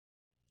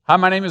Hi,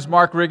 my name is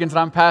Mark Riggins, and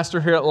I'm pastor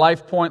here at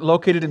Life Point,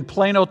 located in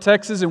Plano,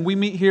 Texas, and we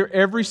meet here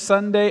every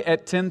Sunday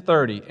at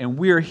 10:30, and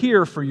we are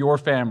here for your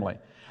family.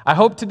 I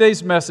hope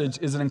today's message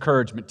is an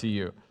encouragement to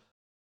you.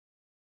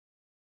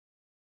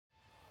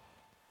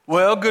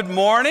 Well, good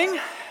morning.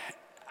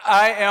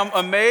 I am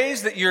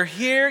amazed that you're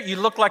here. You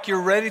look like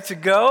you're ready to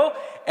go,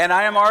 and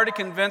I am already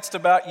convinced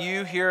about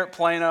you here at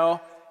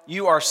Plano.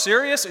 You are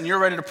serious and you're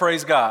ready to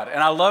praise God.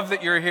 And I love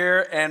that you're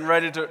here and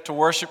ready to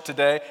worship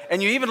today.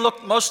 And you even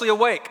look mostly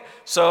awake.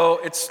 So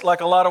it's like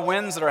a lot of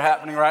winds that are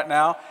happening right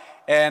now.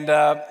 And,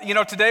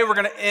 today we're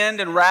going to end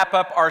and wrap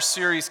up our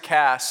series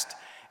Cast.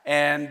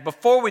 And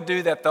before we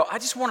do that, though, I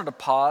just wanted to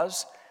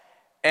pause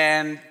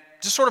and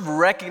just sort of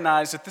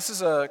recognize that this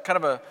is a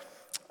kind of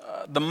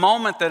the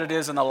moment that it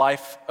is in the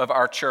life of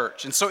our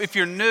church. And so if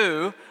you're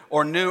new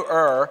or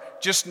newer,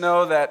 just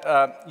know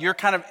that you're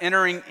kind of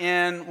entering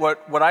in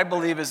what I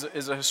believe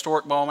is a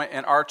historic moment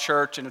in our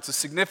church, and it's a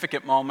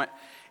significant moment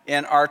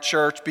in our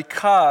church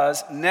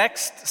because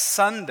next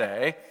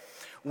Sunday,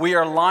 we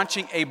are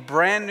launching a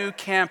brand new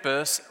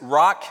campus,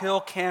 Rock Hill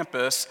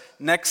campus,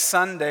 next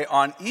Sunday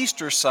on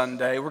Easter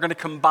Sunday. We're going to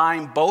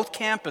combine both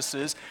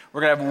campuses.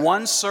 We're going to have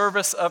one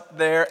service up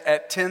there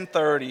at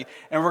 10:30,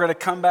 and we're going to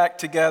come back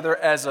together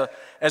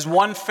as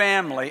one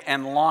family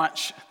and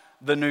launch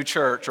the new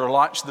church, or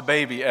launch the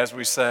baby, as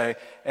we say,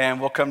 and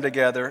we'll come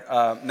together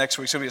next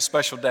week. It's going to be a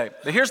special day.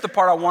 But here's the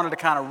part I wanted to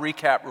kind of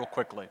recap real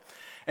quickly,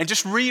 and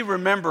just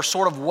remember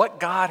sort of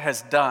what God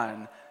has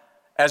done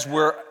as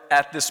we're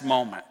at this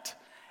moment.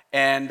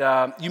 And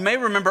you may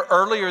remember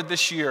earlier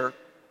this year,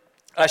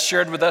 I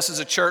shared with us as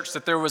a church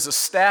that there was a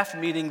staff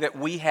meeting that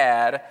we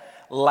had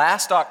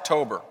last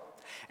October.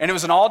 And it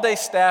was an all-day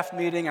staff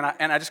meeting, and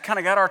I just kind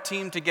of got our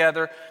team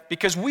together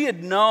because we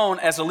had known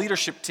as a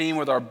leadership team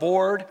with our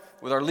board,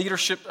 with our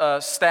leadership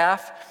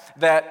staff,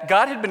 that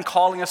God had been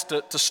calling us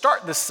to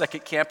start this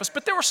second campus,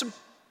 but there were some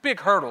big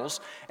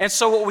hurdles. And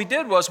so what we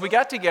did was we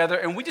got together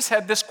and we just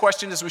had this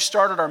question as we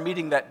started our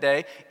meeting that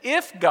day.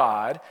 If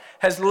God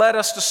has led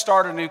us to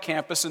start a new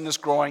campus in this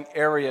growing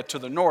area to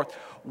the north,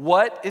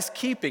 what is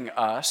keeping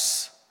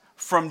us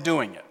from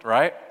doing it,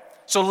 right?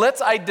 So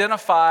let's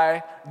identify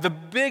the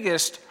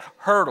biggest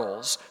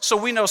hurdles so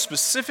we know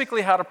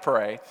specifically how to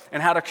pray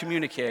and how to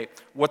communicate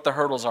what the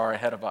hurdles are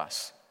ahead of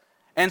us.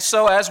 And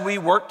so as we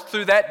worked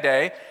through that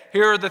day,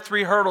 here are the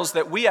three hurdles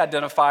that we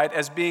identified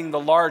as being the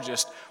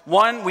largest.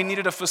 One, we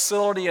needed a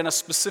facility in a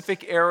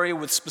specific area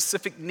with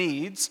specific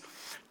needs.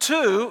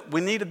 Two, we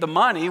needed the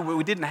money.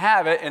 We didn't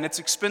have it, and it's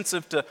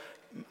expensive to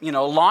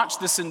launch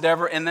this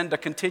endeavor and then to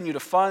continue to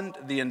fund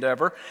the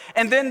endeavor.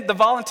 And then the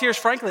volunteers,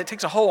 frankly, it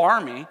takes a whole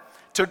army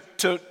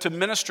to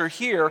minister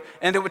here,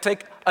 and it would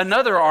take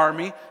another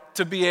army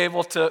to be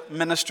able to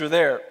minister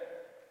there.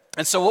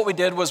 And so what we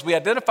did was we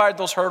identified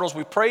those hurdles,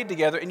 we prayed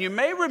together, and you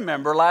may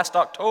remember last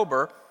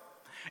October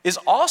is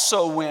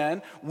also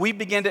when we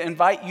began to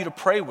invite you to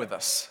pray with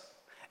us.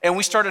 And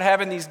we started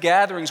having these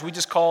gatherings we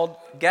just called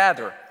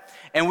Gather.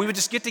 And we would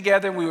just get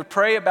together and we would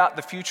pray about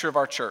the future of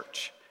our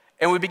church.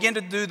 And we began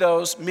to do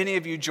those. Many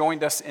of you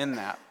joined us in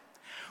that.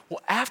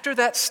 Well, after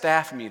that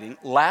staff meeting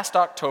last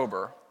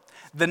October,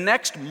 the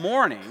next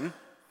morning,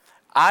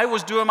 I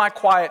was doing my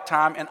quiet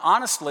time, and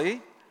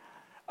honestly,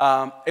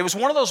 it was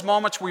one of those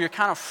moments where you're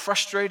kind of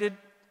frustrated,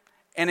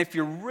 and if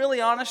I'm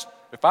really honest,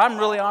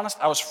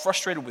 I was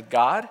frustrated with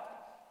God,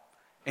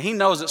 and He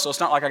knows it, so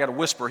it's not like I got to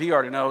whisper. He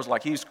already knows,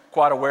 like He's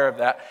quite aware of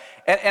that,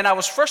 and I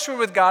was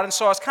frustrated with God, and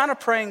so I was kind of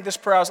praying this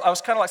prayer. I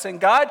was kind of like saying,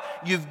 God,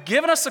 You've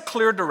given us a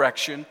clear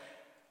direction,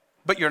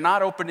 but You're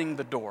not opening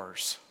the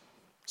doors,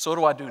 so what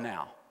do I do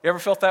now? You ever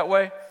felt that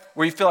way?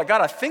 Where you feel like,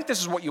 God, I think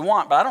this is what You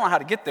want, but I don't know how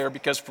to get there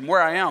because from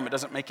where I am, it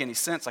doesn't make any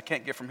sense. I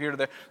can't get from here to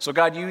there. So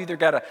God, You either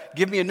got to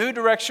give me a new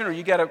direction or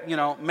You got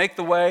to, make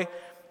the way,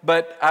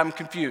 but I'm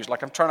confused.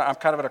 Like I'm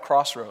kind of at a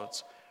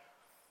crossroads.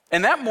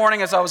 And that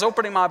morning, as I was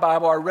opening my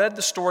Bible, I read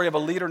the story of a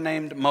leader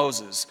named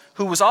Moses,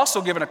 who was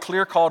also given a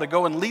clear call to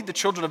go and lead the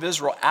children of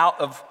Israel out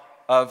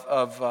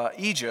of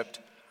Egypt.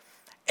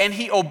 And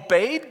he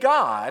obeyed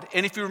God.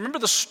 And if you remember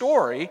the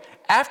story,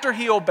 after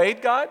he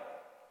obeyed God,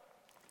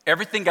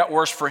 everything got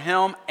worse for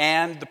him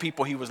and the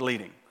people he was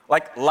leading.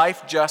 Like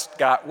life just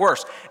got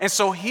worse. And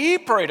so he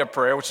prayed a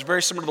prayer, which is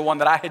very similar to the one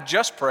that I had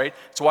just prayed.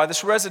 That's why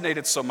this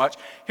resonated so much.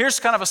 Here's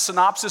kind of a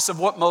synopsis of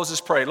what Moses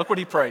prayed. Look what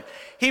he prayed.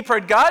 He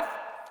prayed, God,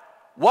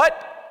 what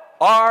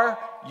are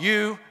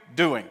You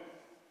doing?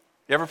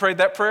 You ever prayed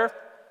that prayer?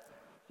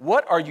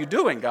 What are You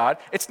doing, God?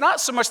 It's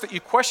not so much that you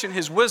question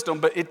His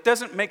wisdom, but it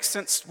doesn't make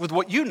sense with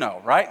what you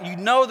know, right? You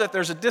know that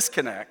there's a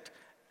disconnect.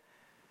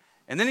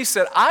 And then he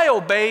said, I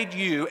obeyed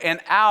You,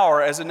 and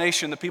as a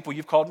nation, the people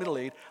You've called me to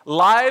lead,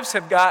 lives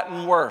have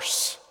gotten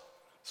worse.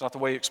 It's not the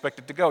way you expect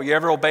it to go. You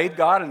ever obeyed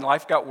God and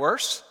life got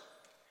worse?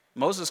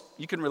 Moses,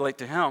 you can relate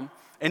to him.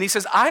 And he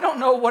says, I don't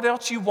know what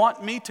else You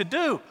want me to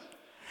do.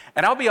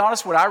 And I'll be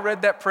honest, when I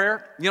read that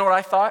prayer, you know what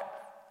I thought?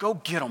 Go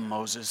get him,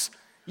 Moses.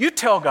 You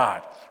tell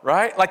God,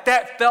 right? Like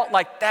that felt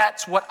like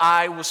that's what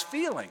I was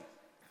feeling.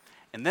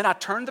 And then I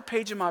turned the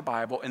page in my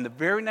Bible, and the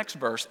very next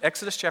verse,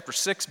 Exodus chapter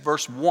 6,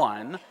 verse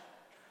 1,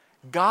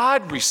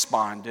 God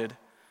responded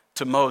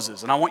to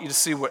Moses. And I want you to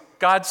see what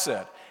God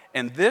said.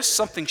 And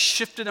something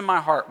shifted in my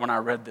heart when I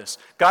read this.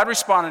 God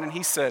responded and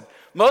he said,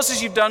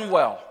 Moses, you've done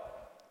well.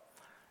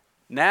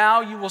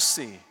 Now you will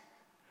see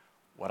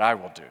what I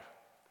will do.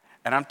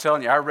 And I'm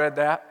telling you, I read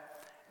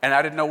that and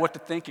I didn't know what to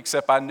think,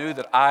 except I knew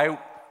that I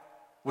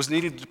was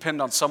needing to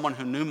depend on someone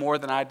who knew more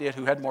than I did,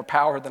 who had more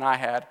power than I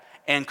had,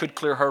 and could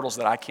clear hurdles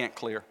that I can't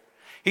clear.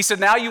 He said,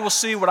 now you will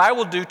see what I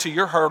will do to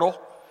your hurdle.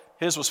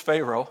 His was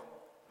Pharaoh.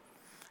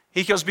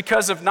 He goes,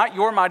 because of not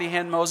your mighty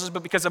hand, Moses,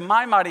 but because of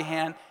my mighty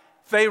hand,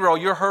 Pharaoh,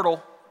 your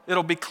hurdle,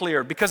 it'll be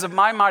cleared. Because of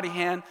my mighty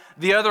hand,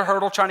 the other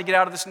hurdle trying to get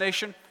out of this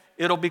nation,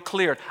 it'll be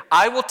cleared.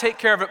 I will take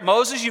care of it.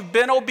 Moses, you've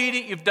been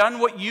obedient. You've done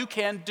what you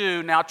can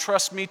do. Now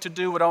trust me to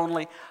do what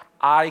only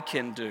I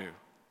can do.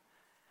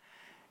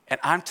 And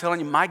I'm telling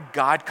you, my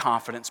God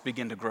confidence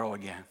began to grow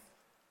again.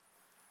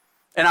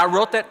 And I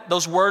wrote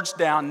those words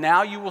down,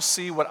 now you will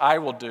see what I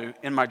will do,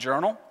 in my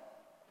journal.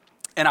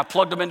 And I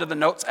plugged them into the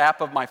notes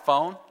app of my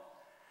phone.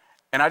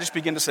 And I just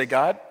began to say,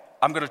 God,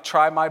 I'm going to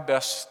try my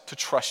best to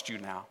trust you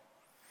now.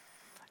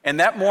 And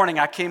that morning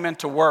I came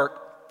into work,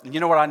 and you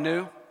know what I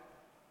knew?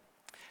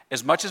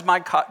 As much as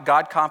my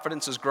God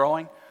confidence is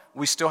growing,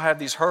 we still have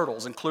these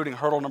hurdles, including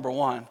hurdle number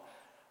 1.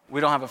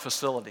 We don't have a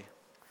facility.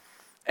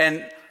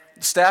 And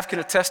the staff can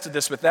attest to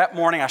this, but that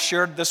morning I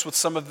shared this with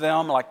some of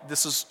them, like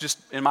this is just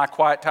in my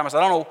quiet time. I said,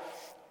 I don't know,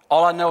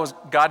 all I know is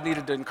God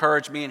needed to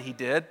encourage me, and he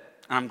did,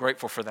 and I'm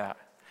grateful for that.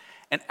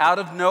 And out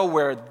of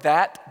nowhere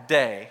that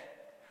day,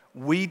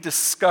 we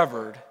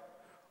discovered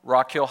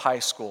Rock Hill High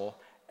School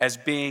as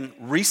being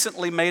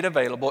recently made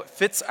available. It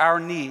fits our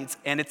needs,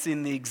 and it's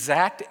in the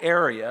exact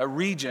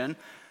region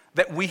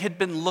that we had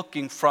been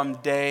looking from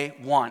day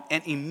one.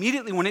 And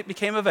immediately when it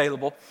became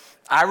available,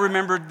 I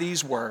remembered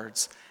these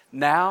words,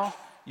 now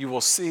you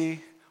will see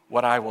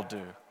what I will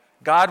do.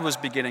 God was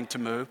beginning to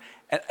move,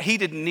 and he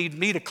didn't need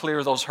me to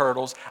clear those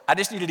hurdles. I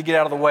just needed to get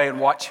out of the way and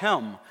watch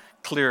him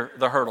clear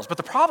the hurdles. But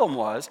the problem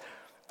was,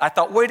 I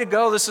thought, way to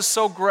go, this is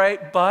so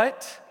great,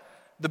 but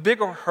the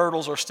bigger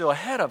hurdles are still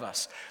ahead of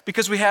us,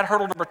 because we had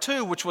hurdle number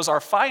 2, which was our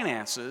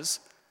finances,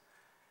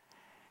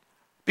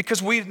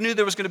 because we knew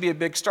there was going to be a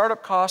big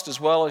startup cost, as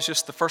well as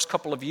just the first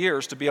couple of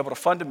years to be able to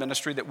fund a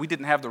ministry that we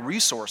didn't have the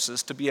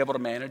resources to be able to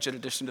manage in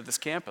addition to this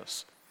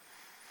campus.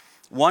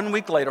 1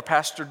 week later,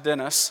 Pastor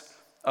Dennis,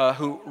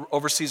 who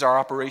oversees our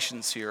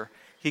operations here,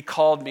 he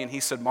called me and he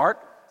said, Mark,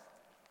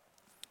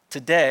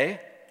 today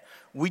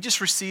we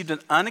just received an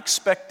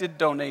unexpected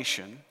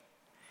donation.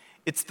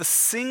 It's the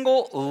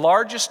single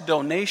largest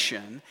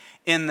donation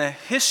in the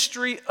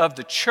history of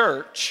the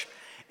church.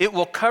 It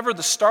will cover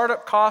the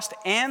startup cost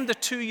and the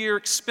 2-year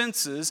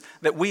expenses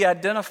that we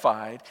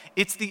identified.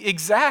 It's the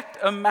exact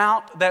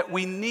amount that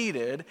we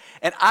needed.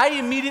 And I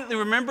immediately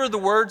remember the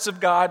words of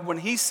God when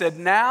he said,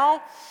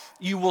 now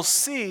you will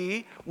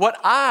see what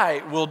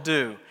I will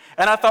do.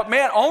 And I thought,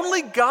 man,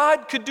 only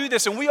God could do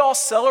this. And we all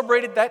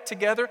celebrated that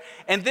together.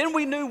 And then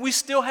we knew we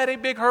still had a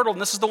big hurdle.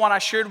 And this is the one I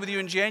shared with you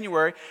in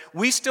January.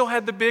 We still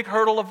had the big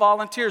hurdle of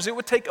volunteers. It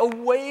would take a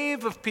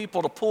wave of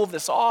people to pull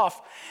this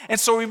off. And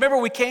so remember,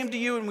 we came to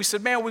you and we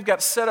said, man, we've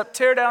got set up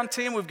teardown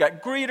team. We've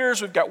got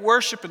greeters. We've got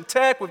worship and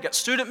tech. We've got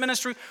student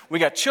ministry. We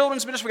got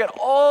children's ministry. We got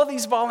all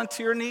these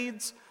volunteer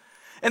needs.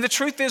 And the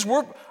truth is,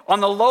 we're on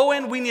the low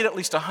end, we need at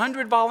least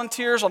 100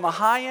 volunteers. On the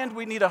high end,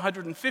 we need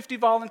 150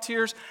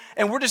 volunteers.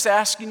 And we're just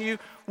asking you,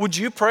 would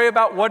you pray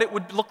about what it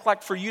would look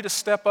like for you to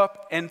step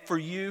up and for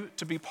you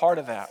to be part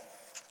of that?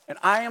 And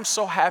I am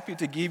so happy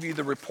to give you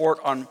the report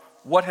on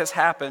what has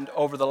happened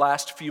over the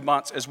last few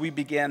months as we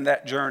began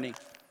that journey.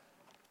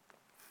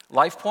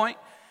 LifePoint,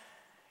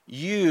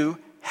 you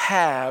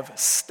have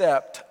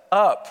stepped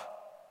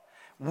up.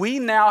 We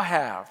now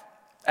have,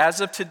 as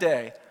of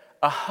today,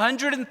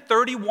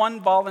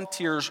 131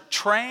 volunteers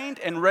trained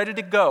and ready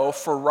to go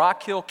for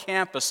Rock Hill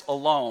campus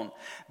alone.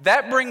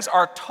 That brings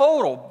our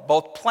total,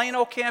 both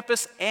Plano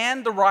campus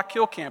and the Rock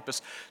Hill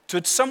campus,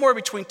 to somewhere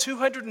between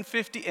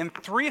 250 and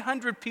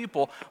 300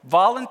 people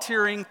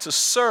volunteering to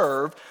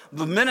serve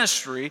the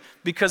ministry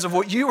because of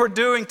what you are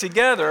doing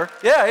together.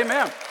 Yeah,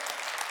 amen.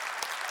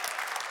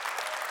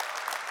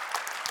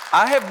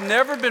 I have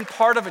never been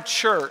part of a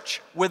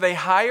church with a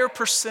higher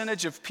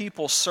percentage of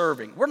people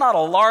serving. We're not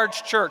a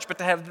large church, but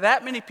to have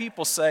that many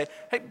people say,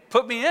 hey,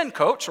 put me in,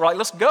 coach, right?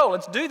 Let's go,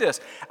 let's do this.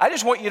 I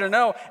just want you to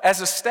know,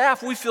 as a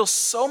staff, we feel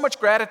so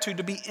much gratitude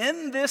to be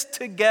in this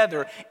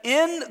together,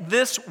 in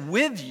this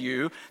with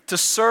you to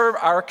serve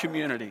our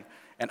community.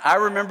 And I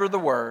remember the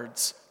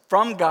words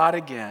from God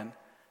again,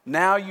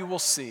 now you will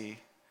see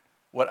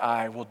what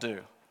I will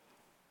do.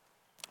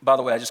 By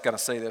the way, I just got to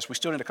say this. We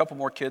still need a couple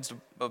more kids,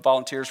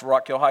 volunteers for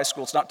Rock Hill High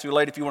School. It's not too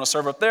late if you want to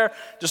serve up there.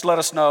 Just let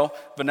us know.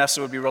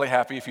 Vanessa would be really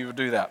happy if you would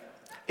do that.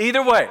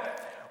 Either way,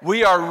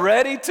 we are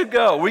ready to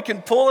go. We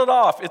can pull it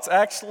off. It's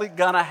actually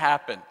going to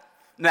happen.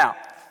 Now,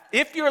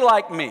 if you're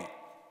like me,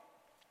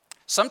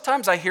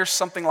 sometimes I hear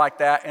something like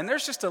that, and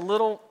there's just a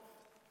little,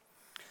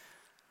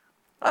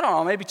 I don't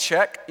know, maybe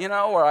check,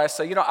 where I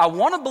say, I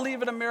want to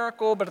believe in a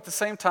miracle, but at the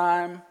same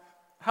time,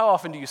 How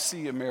often do you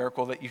see a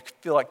miracle that you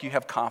feel like you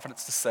have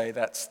confidence to say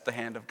that's the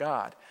hand of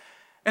God?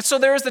 And so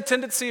there is the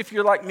tendency, if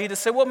you're like me, to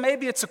say, well,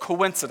 maybe it's a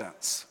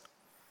coincidence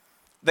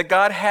that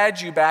God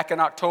had you back in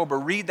October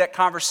read that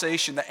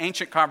conversation, the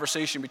ancient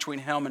conversation between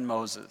him and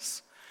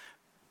Moses.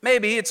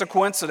 Maybe it's a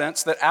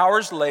coincidence that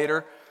hours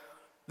later,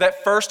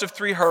 that first of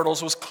 3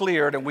 hurdles was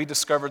cleared and we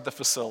discovered the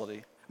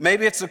facility.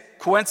 Maybe it's a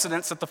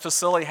coincidence that the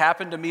facility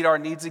happened to meet our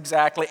needs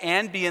exactly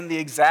and be in the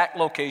exact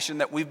location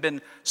that we've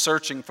been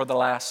searching for the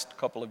last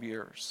couple of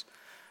years.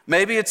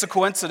 Maybe it's a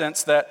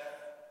coincidence that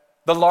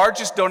the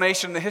largest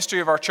donation in the history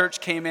of our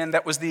church came in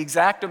that was the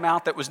exact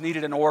amount that was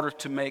needed in order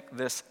to make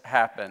this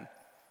happen.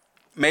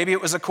 Maybe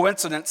it was a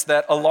coincidence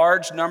that a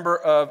large number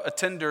of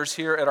attenders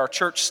here at our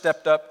church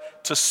stepped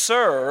up to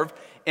serve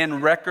in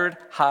record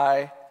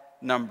high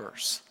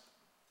numbers.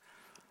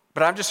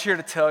 But I'm just here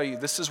to tell you,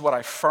 this is what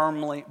I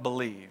firmly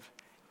believe.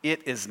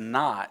 It is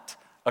not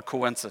a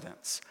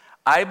coincidence.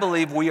 I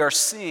believe we are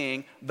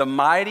seeing the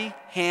mighty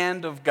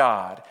hand of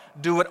God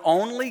do what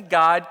only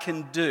God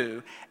can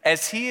do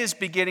as he is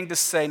beginning to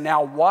say,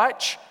 now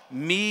watch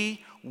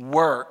me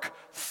work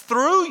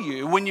through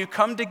you when you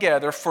come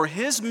together for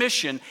his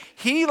mission.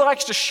 He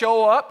likes to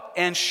show up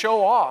and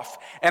show off.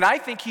 And I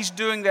think he's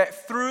doing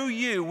that through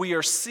you. We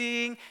are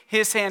seeing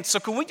his hand. So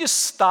can we just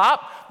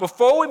stop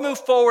before we move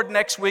forward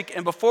next week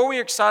and before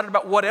we're excited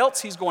about what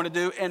else he's going to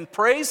do and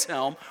praise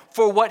him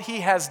for what he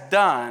has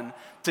done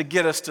to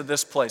get us to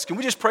this place? Can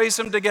we just praise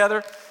him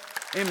together?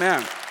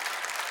 Amen.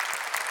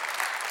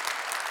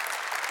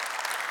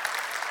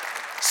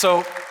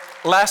 So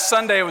last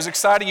Sunday, it was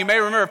exciting. You may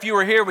remember if you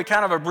were here, we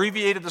kind of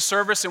abbreviated the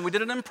service and we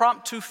did an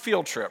impromptu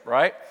field trip,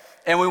 right?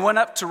 And we went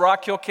up to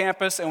Rock Hill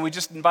campus and we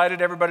just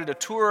invited everybody to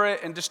tour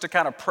it and just to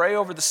kind of pray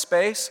over the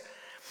space.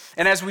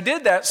 And as we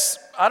did that,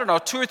 I don't know,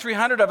 200 or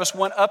 300 of us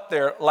went up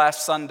there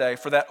last Sunday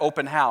for that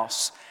open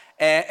house.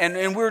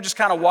 And we were just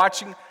kind of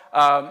watching,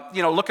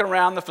 looking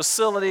around the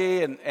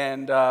facility.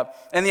 And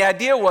the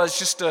idea was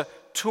just to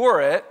tour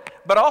it,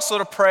 but also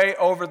to pray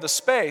over the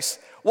space.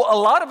 Well, a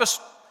lot of us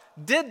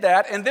did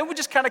that, and then we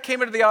just kind of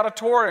came into the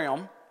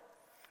auditorium,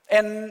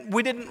 and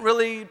we didn't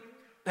really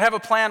have a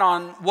plan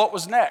on what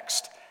was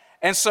next.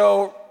 And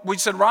so we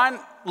said, Ryan,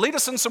 lead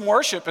us in some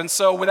worship. And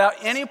so without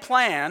any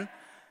plan,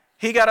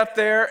 he got up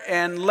there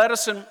and led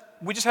us in.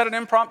 We just had an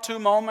impromptu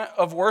moment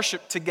of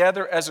worship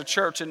together as a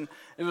church, and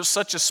it was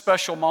such a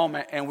special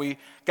moment, and we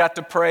got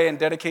to pray and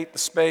dedicate the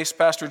space.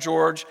 Pastor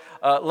George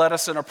led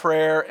us in a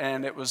prayer,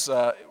 and it was,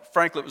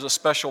 frankly, it was a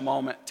special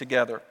moment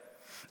together.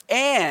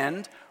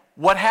 And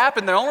what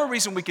happened, the only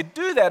reason we could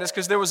do that is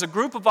because there was a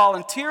group of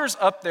volunteers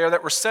up there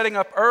that were setting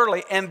up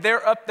early, and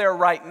they're up there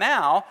right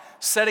now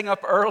setting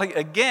up early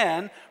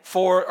again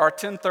for our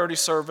 10:30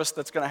 service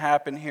that's going to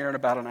happen here in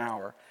about an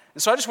hour.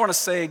 And so I just want to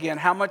say again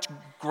how much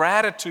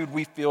gratitude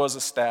we feel as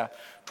a staff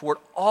toward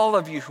all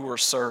of you who are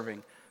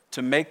serving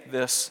to make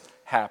this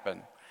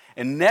happen.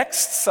 And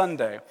next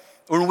Sunday,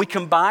 when we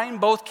combine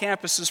both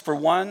campuses for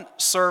one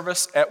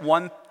service at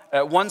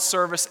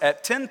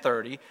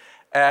 10:30,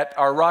 at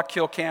our Rock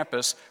Hill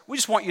campus, we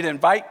just want you to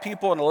invite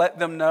people and to let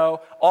them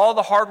know all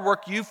the hard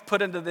work you've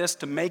put into this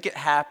to make it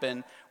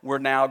happen. We're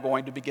now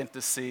going to begin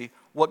to see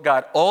what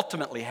God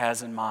ultimately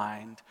has in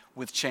mind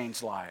with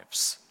changed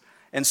lives.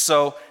 And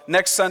so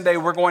next Sunday,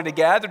 we're going to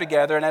gather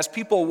together, and as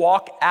people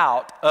walk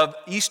out of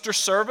Easter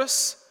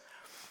service,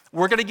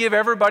 we're going to give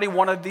everybody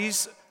one of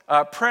these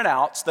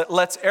printouts that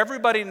lets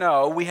everybody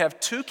know we have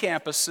 2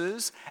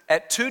 campuses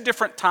at 2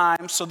 different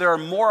times, so there are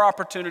more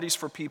opportunities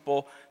for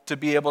people to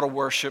be able to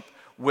worship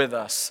with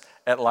us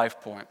at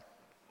LifePoint.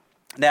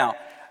 Now,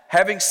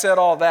 having said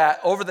all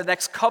that, over the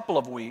next couple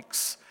of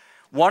weeks,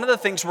 one of the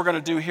things we're going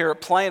to do here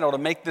at Plano to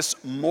make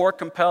this more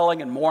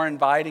compelling and more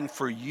inviting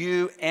for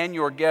you and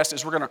your guests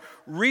is we're going to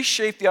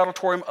reshape the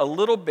auditorium a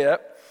little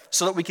bit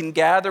so that we can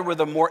gather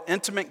with a more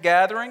intimate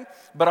gathering,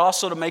 but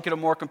also to make it a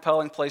more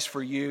compelling place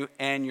for you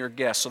and your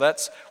guests. So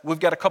we've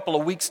got a couple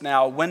of weeks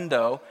now, a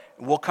window,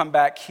 and we'll come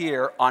back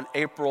here on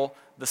April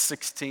the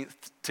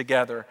 16th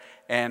together.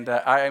 And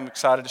I am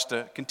excited just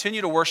to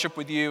continue to worship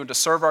with you and to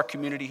serve our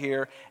community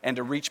here and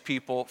to reach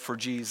people for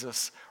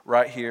Jesus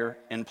right here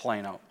in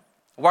Plano.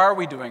 Why are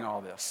we doing all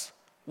this?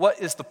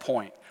 What is the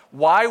point?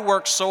 Why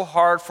work so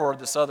hard for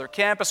this other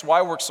campus?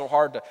 Why work so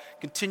hard to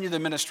continue the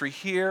ministry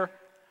here?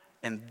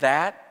 And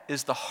that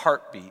is the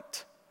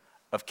heartbeat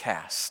of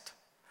CAST.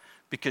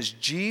 Because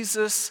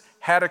Jesus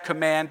had a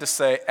command to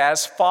say,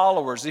 as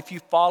followers, if you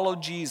follow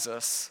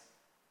Jesus,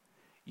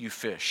 you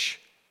fish.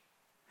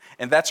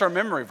 And that's our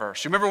memory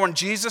verse. You remember when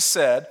Jesus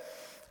said,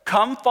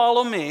 come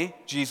follow me,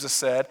 Jesus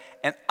said,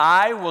 and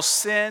I will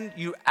send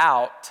you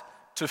out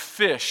to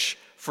fish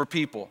for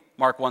people.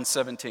 Mark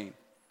 1:17.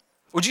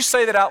 Would you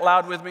say that out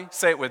loud with me?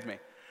 Say it with me.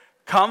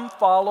 Come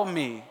follow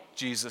me,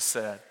 Jesus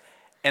said,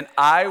 and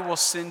I will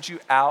send you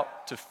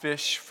out to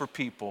fish for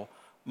people.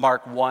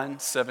 Mark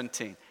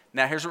 1:17.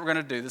 Now here's what we're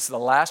going to do. This is the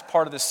last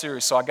part of this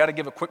series, so I got to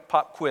give a quick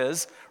pop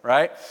quiz,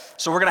 right?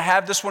 So we're going to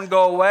have this one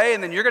go away,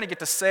 and then you're going to get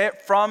to say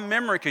it from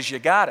memory because you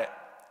got it.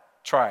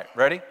 Try it.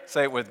 Ready?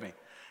 Say it with me.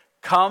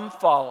 Come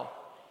follow,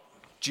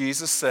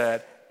 Jesus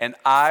said, and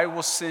I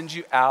will send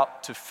you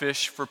out to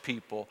fish for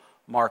people.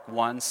 Mark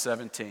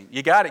 1:17.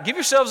 You got it. Give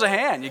yourselves a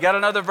hand. You got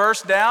another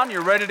verse down.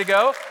 You're ready to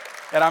go.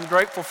 And I'm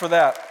grateful for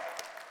that.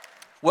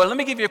 Well, let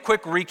me give you a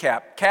quick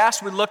recap.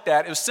 CAST we looked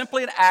at, it was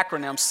simply an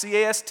acronym,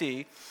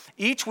 C-A-S-T.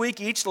 Each week,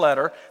 each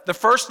letter. The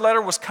first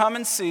letter was come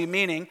and see,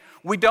 meaning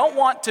we don't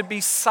want to be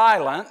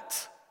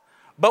silent,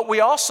 but we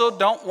also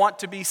don't want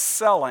to be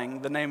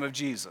selling the name of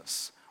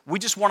Jesus. We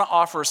just want to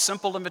offer a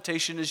simple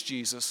invitation as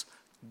Jesus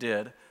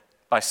did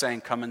by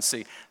saying, come and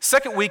see.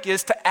 Second week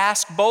is to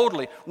ask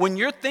boldly. When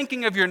you're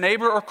thinking of your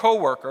neighbor or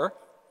coworker,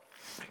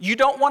 you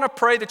don't want to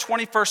pray the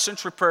 21st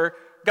century prayer,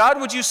 God,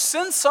 would you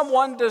send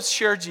someone to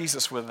share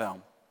Jesus with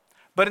them?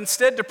 But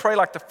instead to pray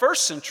like the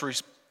first century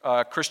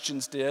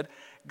Christians did,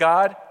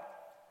 God,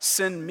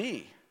 send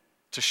me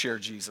to share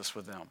Jesus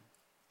with them.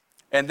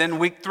 And then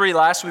week 3,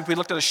 last week, we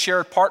looked at a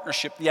shared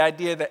partnership, the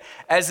idea that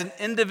as an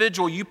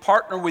individual, you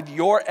partner with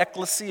your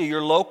ecclesia,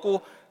 your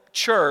local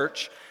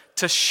church,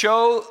 to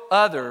show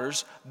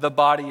others the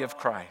body of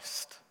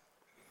Christ.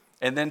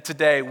 And then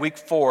today, week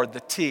 4,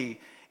 the T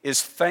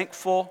is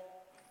thankful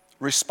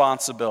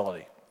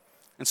responsibility.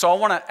 And so I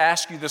want to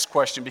ask you this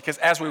question, because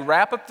as we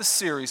wrap up the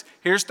series,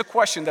 here's the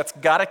question that's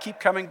got to keep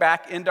coming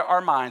back into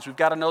our minds. We've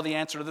got to know the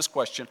answer to this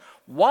question.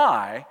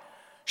 Why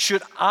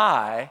should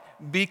I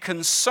be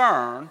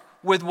concerned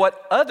with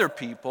what other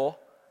people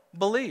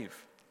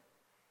believe?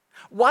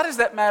 Why does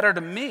that matter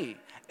to me?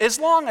 As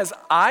long as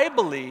I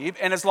believe,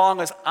 and as long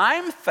as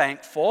I'm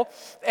thankful,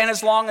 and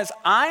as long as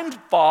I'm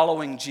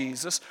following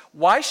Jesus,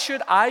 why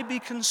should I be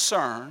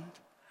concerned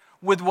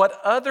with what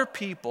other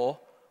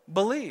people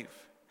believe?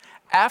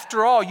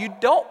 After all, you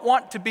don't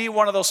want to be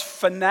one of those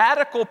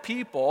fanatical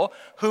people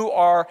who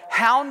are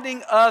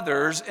hounding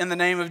others in the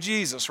name of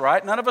Jesus,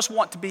 right? None of us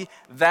want to be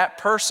that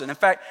person. In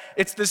fact,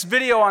 it's this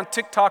video on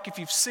TikTok, if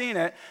you've seen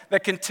it,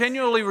 that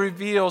continually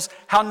reveals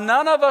how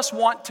none of us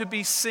want to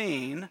be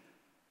seen.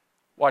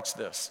 Watch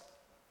this.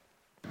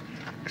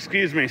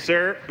 Excuse me,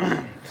 sir.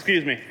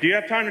 Excuse me. Do you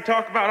have time to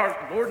talk about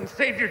our Lord and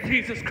Savior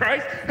Jesus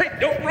Christ? Hey,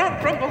 don't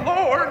run from the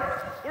Lord.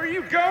 Where are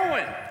you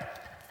going?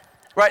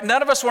 Right,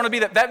 none of us want to be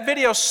that. That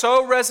video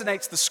so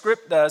resonates, the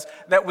script does,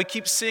 that we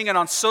keep seeing it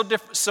on so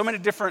many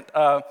different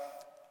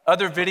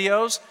other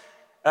videos,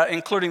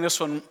 including this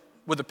one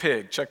with a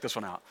pig. Check this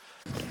one out.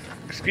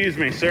 Excuse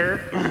me,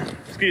 sir.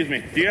 Excuse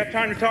me. Do you have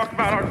time to talk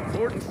about our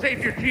Lord and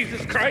Savior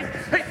Jesus Christ?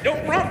 Hey,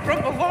 don't run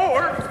from the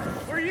Lord.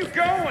 Where are you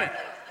going?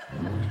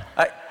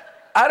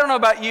 I don't know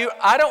about you.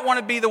 I don't want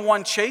to be the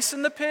one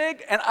chasing the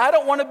pig, and I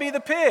don't want to be the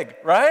pig,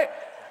 right?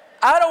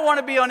 I don't want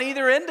to be on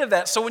either end of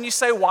that. So when you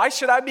say, why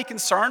should I be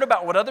concerned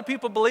about what other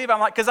people believe? I'm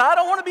like, because I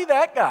don't want to be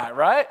that guy,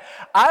 right?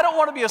 I don't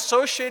want to be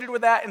associated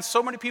with that, and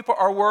so many people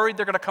are worried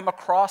they're going to come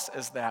across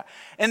as that.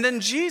 And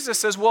then Jesus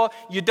says, well,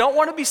 you don't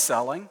want to be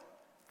selling,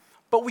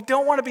 but we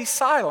don't want to be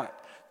silent.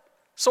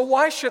 So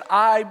why should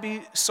I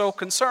be so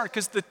concerned?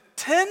 Because the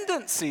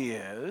tendency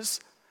is,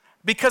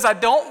 because I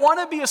don't want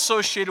to be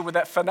associated with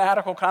that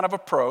fanatical kind of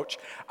approach,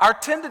 our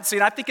tendency,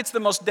 and I think it's the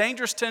most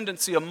dangerous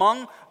tendency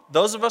among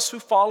those of us who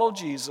follow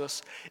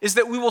Jesus, is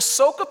that we will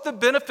soak up the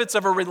benefits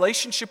of a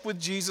relationship with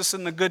Jesus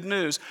and the good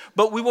news,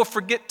 but we will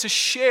forget to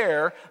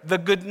share the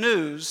good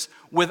news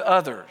with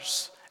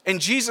others. And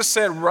Jesus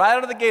said right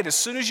out of the gate, as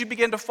soon as you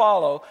begin to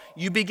follow,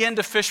 you begin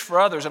to fish for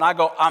others. And I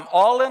go, I'm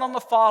all in on the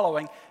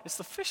following. It's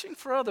the fishing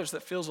for others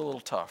that feels a little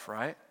tough,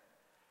 right?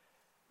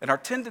 And our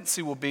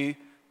tendency will be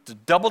to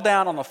double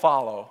down on the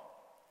follow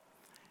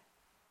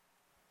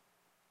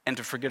and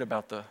to forget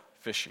about the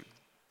fishing.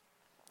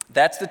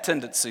 That's the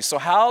tendency. So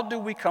how do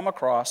we come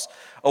across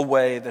a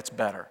way that's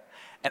better?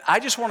 And I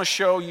just want to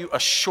show you a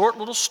short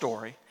little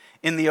story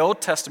in the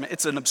Old Testament.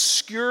 It's an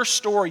obscure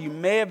story you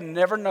may have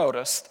never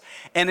noticed,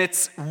 and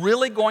it's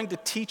really going to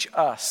teach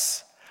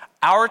us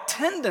our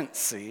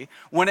tendency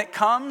when it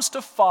comes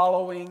to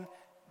following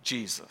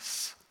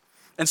Jesus.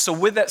 And so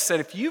with that said,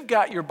 if you've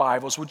got your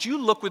Bibles, would you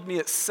look with me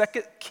at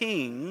 2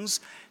 Kings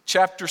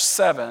chapter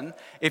 7.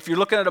 If you're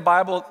looking at a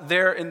Bible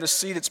there in the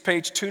seat, it's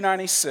page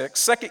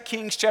 296. 2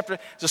 Kings chapter,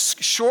 it's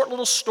a short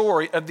little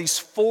story of these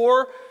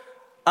 4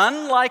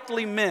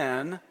 unlikely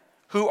men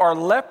who are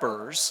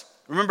lepers.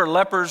 Remember,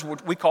 lepers,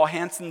 what we call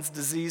Hansen's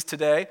disease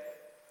today,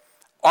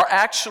 are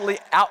actually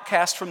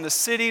outcast from the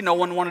city. No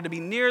one wanted to be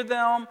near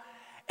them.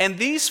 And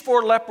these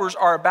 4 lepers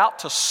are about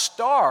to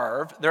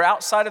starve. They're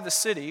outside of the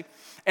city.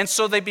 And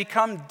so they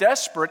become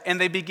desperate and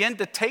they begin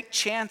to take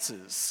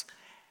chances.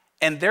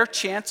 And their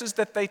chances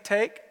that they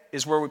take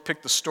is where we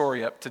pick the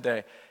story up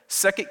today.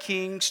 2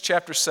 Kings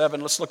chapter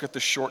 7, let's look at the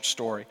short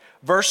story.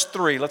 Verse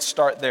 3, let's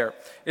start there.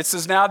 It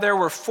says, now there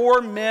were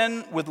 4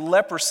 men with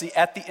leprosy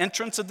at the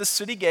entrance of the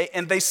city gate,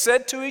 and they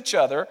said to each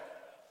other,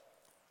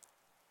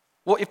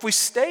 well, if we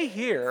stay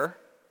here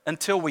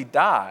until we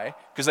die,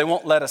 because they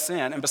won't let us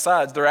in, and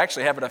besides, they're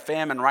actually having a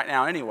famine right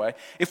now anyway.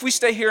 If we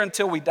stay here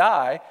until we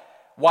die,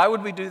 why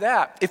would we do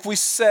that? If we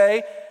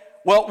say,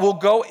 well, we'll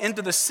go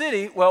into the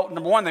city, well,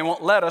 number one, they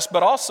won't let us,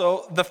 but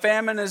also the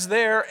famine is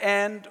there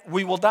and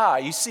we will die.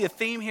 You see a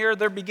theme here?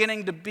 They're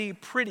beginning to be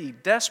pretty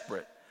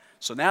desperate.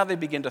 So now they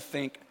begin to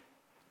think,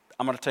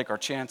 I'm going to take our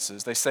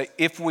chances. They say,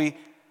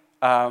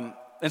 and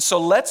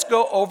so let's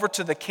go over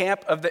to the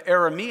camp of the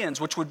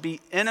Arameans, which would be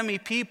enemy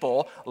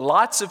people,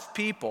 lots of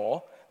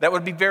people, that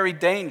would be very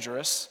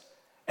dangerous,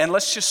 and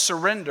let's just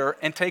surrender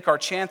and take our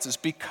chances,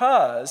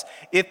 because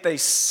if they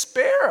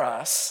spare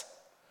us,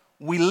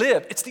 we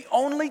live. It's the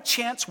only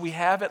chance we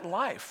have at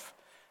life.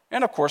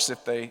 And of course,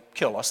 if they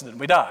kill us, then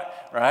we die,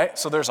 right?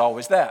 So there's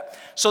always that.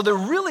 So they're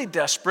really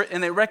desperate,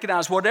 and they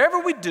recognize whatever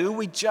we do,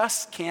 we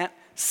just can't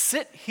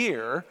sit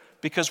here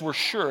because we're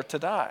sure to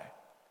die.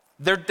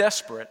 They're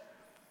desperate,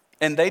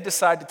 and they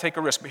decide to take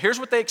a risk. But here's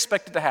what they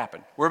expected to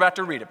happen. We're about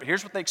to read it, but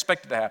here's what they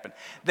expected to happen.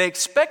 They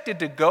expected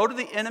to go to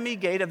the enemy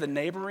gate of the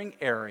neighboring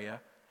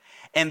area,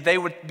 and they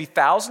would be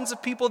thousands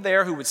of people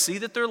there who would see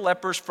that they're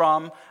lepers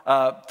from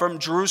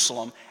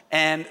Jerusalem,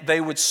 and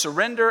they would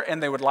surrender,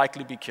 and they would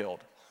likely be killed.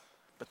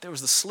 But there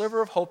was the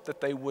sliver of hope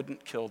that they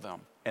wouldn't kill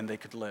them, and they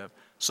could live.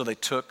 So they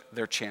took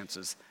their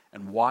chances,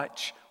 and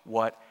watch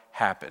what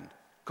happened.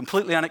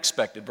 Completely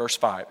unexpected. Verse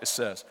 5, it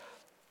says,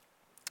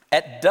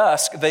 at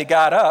dusk, they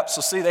got up.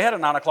 So see, they had a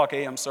 9 o'clock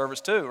a.m.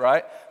 service too,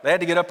 right? They had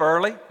to get up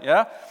early,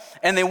 yeah?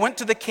 And they went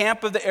to the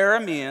camp of the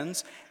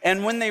Arameans,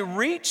 and when they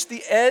reached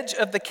the edge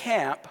of the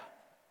camp,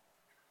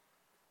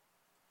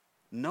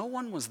 no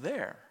one was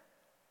there.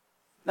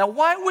 Now,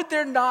 why would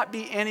there not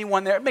be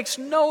anyone there? It makes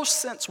no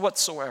sense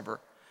whatsoever.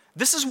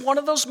 This is one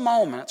of those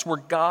moments where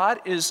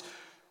God is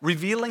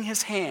revealing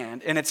his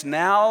hand, and it's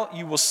now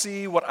you will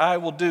see what I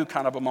will do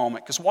kind of a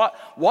moment. Because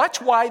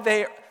watch why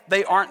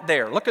they aren't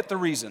there. Look at the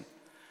reason.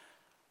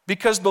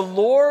 Because the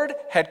Lord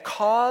had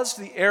caused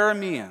the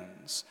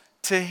Arameans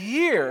to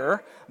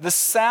hear the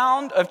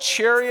sound of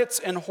chariots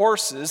and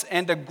horses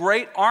and a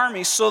great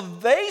army. So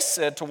they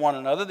said to one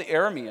another, the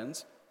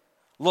Arameans,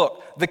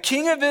 look, the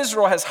king of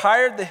Israel has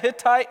hired the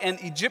Hittite and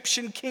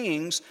Egyptian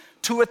kings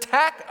to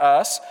attack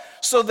us.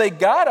 So they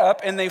got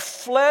up and they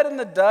fled in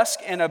the dusk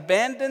and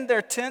abandoned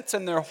their tents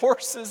and their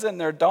horses and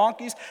their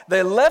donkeys.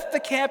 They left the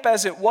camp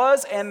as it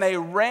was, and they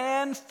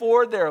ran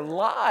for their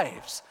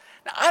lives.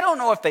 Now, I don't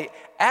know if they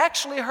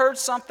actually heard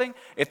something,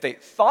 if they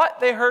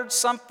thought they heard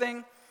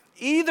something.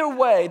 Either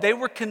way, they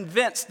were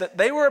convinced that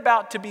they were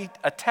about to be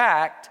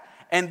attacked,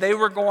 and they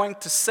were going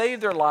to save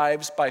their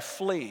lives by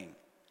fleeing.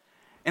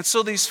 And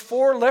so these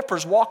 4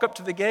 lepers walk up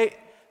to the gate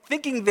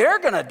thinking they're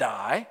going to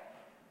die,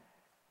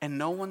 and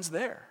no one's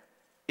there.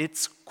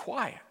 It's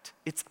quiet.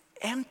 It's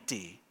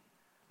empty.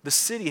 The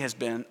city has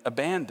been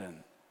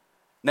abandoned.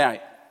 Now,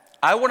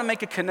 I want to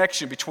make a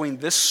connection between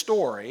this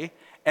story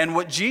and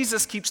what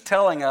Jesus keeps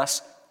telling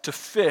us to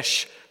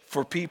fish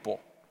for people.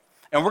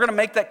 And we're going to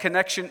make that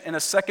connection in a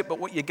second, but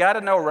what you got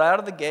to know right out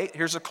of the gate,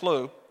 here's a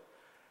clue.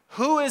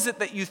 Who is it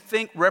that you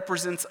think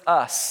represents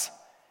us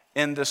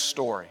in this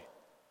story?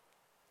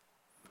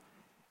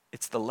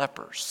 It's the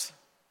lepers.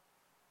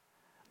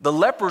 The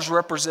lepers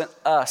represent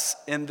us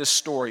in this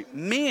story,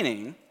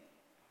 meaning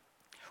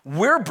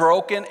we're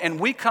broken and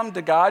we come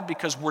to God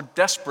because we're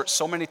desperate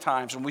so many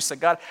times. And we say,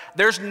 God,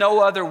 there's no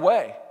other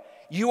way.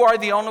 You are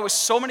the only way.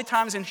 So many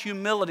times in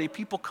humility,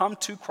 people come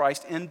to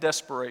Christ in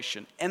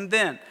desperation. And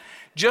then,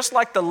 just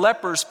like the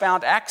lepers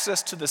found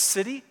access to the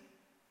city,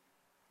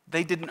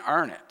 they didn't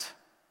earn it.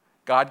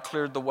 God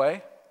cleared the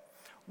way.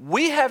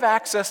 We have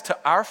access to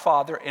our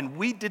Father, and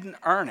we didn't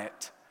earn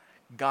it.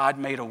 God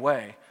made a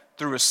way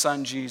through his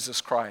son, Jesus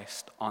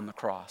Christ, on the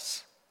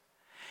cross.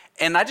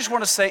 And I just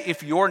want to say,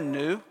 if you're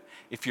new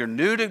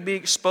to be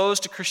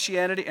exposed to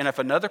Christianity, and if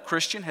another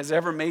Christian has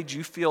ever made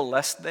you feel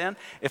less than,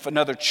 if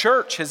another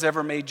church has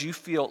ever made you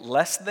feel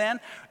less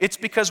than, it's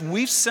because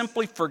we've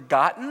simply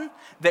forgotten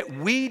that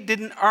we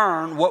didn't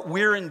earn what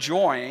we're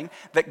enjoying,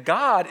 that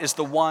God is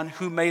the one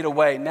who made a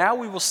way. Now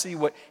we will see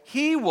what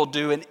he will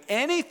do, and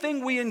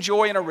anything we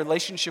enjoy in a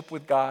relationship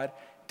with God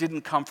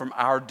didn't come from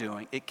our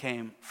doing, it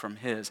came from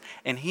his.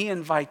 And he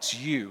invites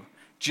you,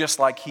 just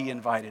like he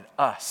invited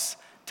us,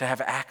 to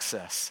have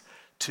access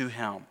to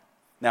him.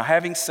 Now,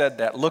 having said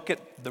that, look at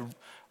the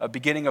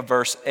beginning of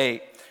verse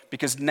 8,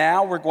 because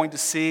now we're going to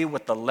see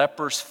what the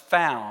lepers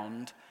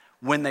found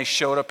when they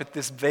showed up at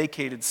this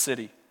vacated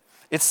city.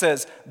 It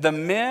says, the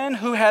men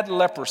who had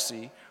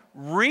leprosy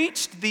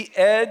reached the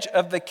edge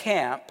of the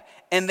camp,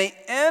 and they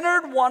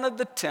entered one of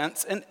the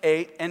tents and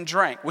ate and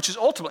drank, which is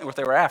ultimately what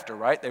they were after,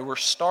 right? They were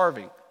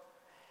starving.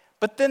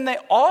 But then they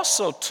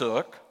also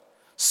took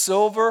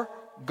silver,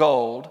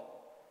 gold,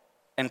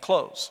 and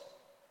clothes.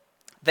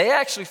 They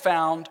actually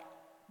found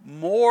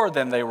more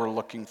than they were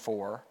looking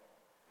for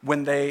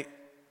when they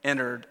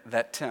entered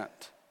that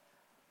tent.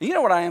 You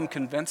know what I am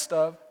convinced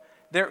of?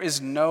 There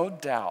is no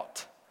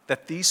doubt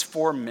that these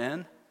 4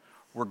 men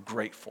were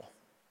grateful.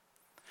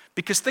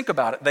 Because think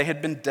about it, they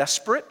had been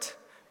desperate,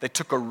 they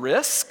took a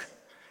risk,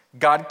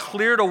 God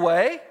cleared a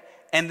way,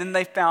 and then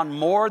they found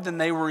more than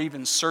they were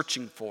even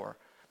searching for.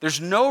 There's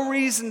no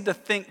reason to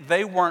think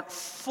they weren't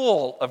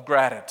full of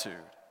gratitude.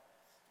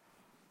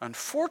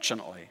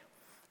 Unfortunately,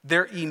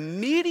 their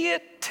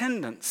immediate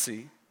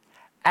tendency,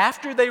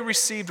 after they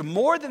received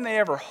more than they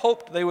ever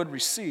hoped they would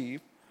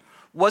receive,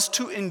 was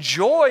to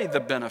enjoy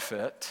the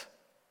benefit,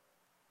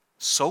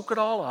 soak it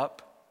all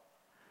up,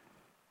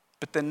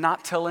 but then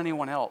not tell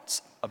anyone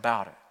else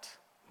about it.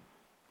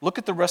 Look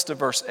at the rest of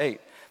verse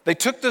 8. They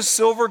took the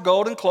silver,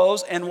 gold, and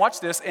clothes, and watch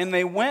this, and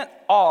they went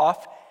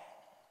off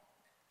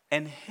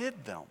and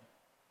hid them.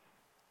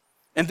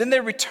 And then they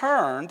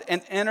returned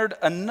and entered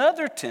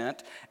another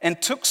tent and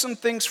took some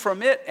things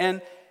from it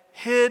and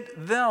hid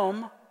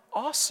them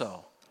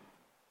also.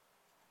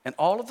 And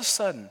all of a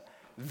sudden,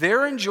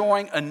 they're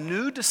enjoying a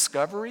new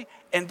discovery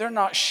and they're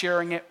not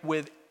sharing it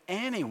with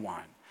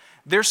anyone.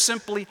 They're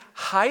simply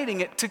hiding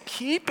it to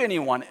keep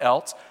anyone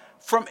else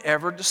from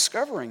ever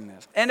discovering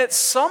this. And at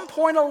some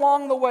point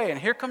along the way, and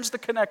here comes the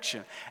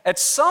connection, at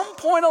some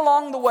point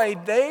along the way,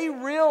 they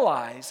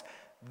realize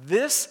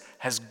this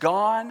has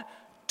gone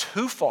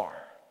too far.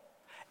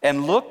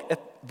 And look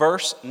at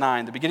verse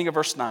 9, the beginning of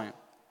verse 9.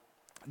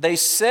 They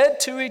said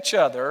to each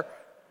other,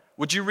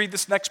 would you read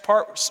this next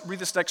part? Read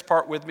this next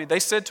part with me. They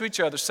said to each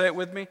other, say it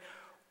with me,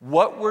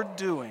 what we're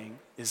doing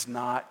is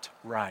not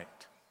right.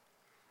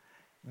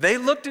 They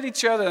looked at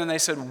each other and they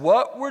said,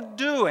 what we're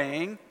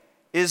doing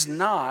is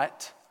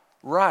not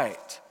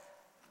right.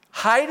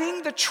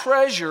 Hiding the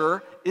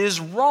treasure is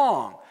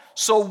wrong.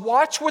 So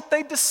watch what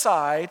they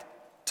decide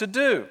to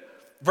do.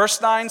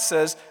 Verse 9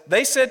 says,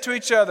 they said to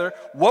each other,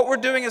 what we're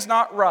doing is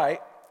not right.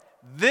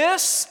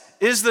 This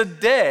is the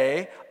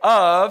day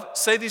of,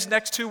 say these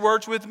next two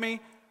words with me,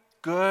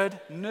 good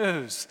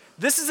news.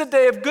 This is a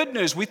day of good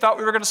news. We thought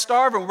we were going to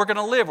starve and we're going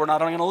to live. We're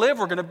not only going to live,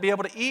 we're going to be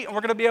able to eat and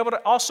we're going to be able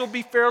to also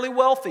be fairly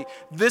wealthy.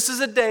 This is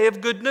a day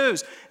of good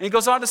news. And he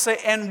goes on to say,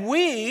 and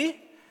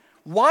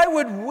why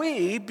would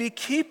we be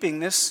keeping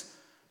this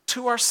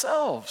to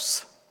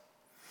ourselves?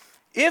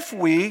 If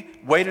we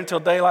wait until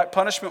daylight,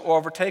 punishment will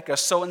overtake us.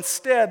 So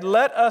instead,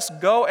 let us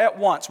go at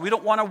once. We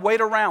don't want to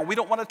wait around. We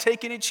don't want to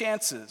take any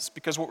chances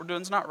because what we're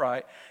doing is not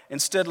right.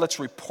 Instead, let's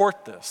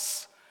report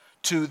this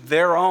to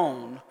their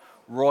own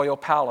royal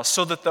palace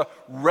so that the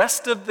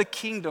rest of the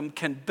kingdom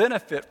can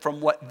benefit from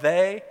what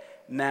they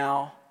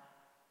now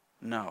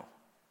know.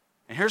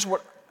 And here's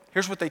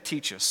what they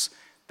teach us,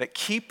 that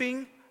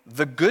keeping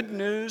the good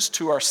news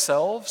to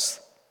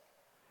ourselves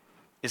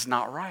is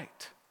not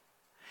right.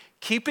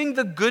 Keeping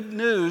the good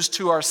news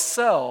to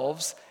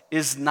ourselves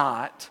is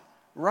not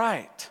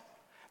right.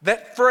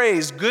 That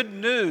phrase, good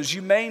news,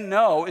 you may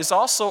know, is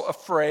also a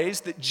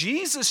phrase that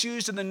Jesus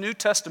used in the New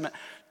Testament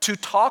to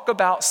talk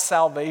about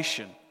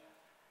salvation.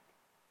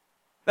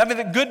 I mean,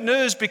 the good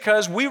news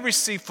because we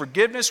receive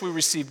forgiveness, we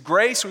receive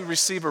grace, we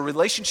receive a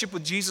relationship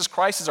with Jesus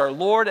Christ as our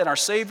Lord and our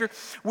Savior.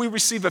 We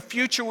receive a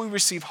future, we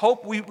receive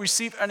hope, we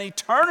receive an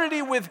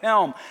eternity with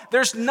Him.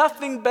 There's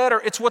nothing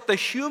better. It's what the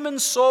human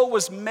soul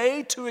was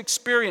made to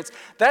experience.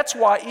 That's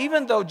why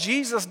even though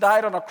Jesus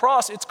died on a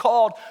cross, it's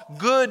called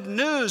good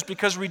news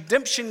because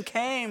redemption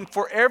came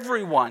for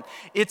everyone.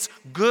 It's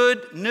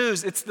good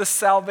news. It's the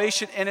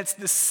salvation, and it's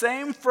the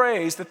same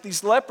phrase that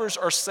these lepers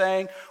are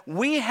saying,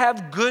 we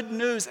have good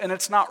news, and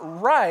it's not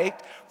right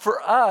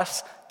for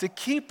us to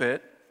keep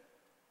it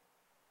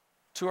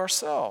to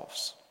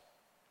ourselves.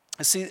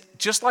 And see,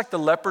 just like the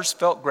lepers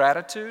felt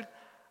gratitude,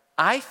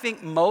 I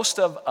think most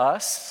of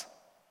us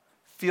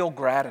feel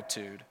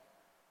gratitude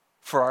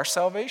for our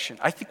salvation.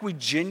 I think we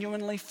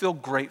genuinely feel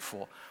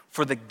grateful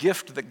for the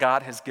gift that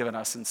God has given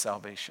us in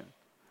salvation.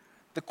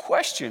 The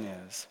question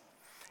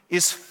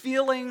is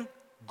feeling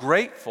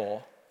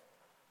grateful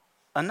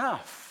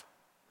enough?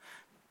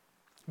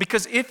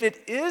 Because if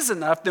it is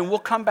enough, then we'll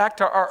come back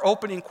to our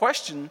opening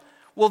question.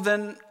 Well,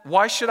 then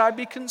why should I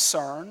be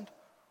concerned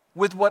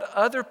with what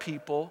other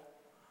people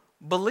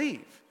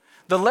believe?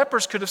 The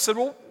lepers could have said,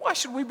 well, why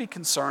should we be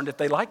concerned if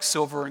they like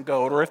silver and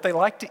gold, or if they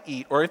like to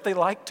eat, or if they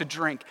like to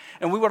drink?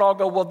 And we would all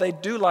go, well, they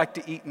do like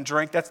to eat and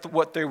drink. That's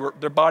what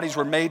their bodies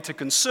were made to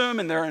consume,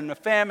 and they're in a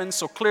famine,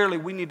 so clearly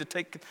we need to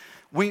take,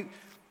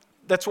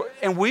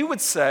 and we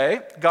would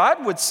say,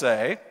 God would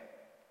say,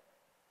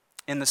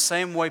 in the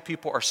same way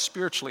people are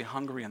spiritually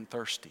hungry and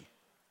thirsty,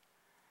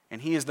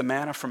 and He is the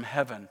manna from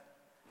heaven,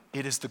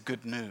 it is the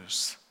good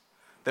news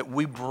that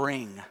we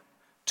bring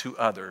to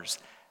others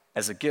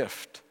as a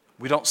gift.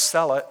 We don't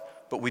sell it,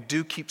 but we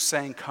do keep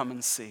saying, come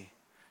and see.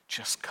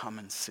 Just come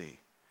and see.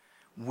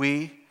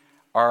 We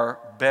are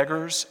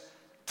beggars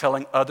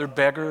telling other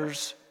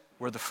beggars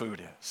where the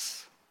food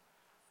is.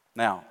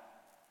 Now,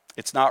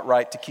 it's not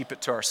right to keep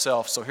it to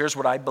ourselves, so here's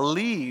what I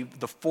believe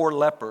the four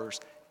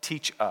lepers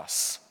teach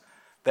us.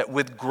 That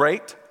with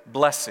great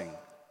blessing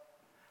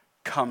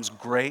comes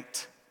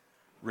great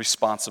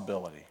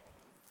responsibility.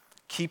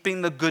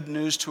 Keeping the good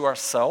news to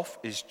ourselves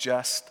is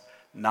just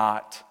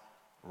not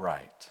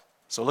right.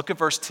 So look at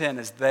verse 10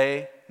 as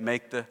they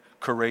make the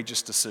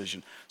courageous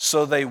decision.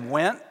 So they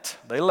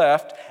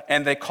left,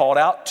 and they called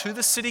out to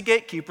the city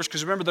gatekeepers,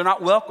 because remember, they're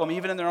not welcome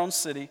even in their own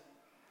city,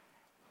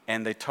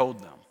 and they told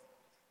them.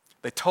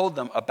 They told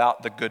them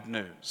about the good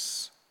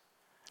news.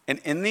 And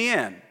in the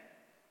end,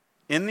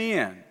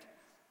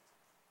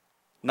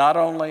 not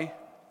only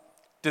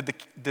did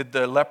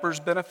the lepers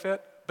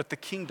benefit, but the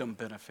kingdom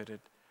benefited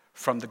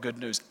from the good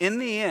news. In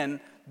the end,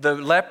 the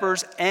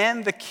lepers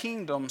and the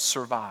kingdom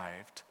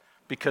survived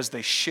because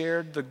they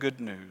shared the good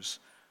news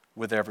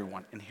with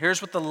everyone. And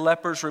here's what the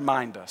lepers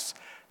remind us.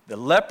 The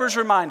lepers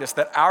remind us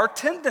that our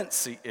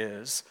tendency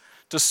is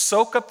to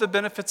soak up the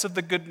benefits of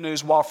the good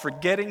news while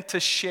forgetting to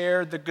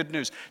share the good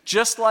news,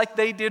 just like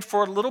they did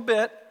for a little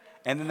bit,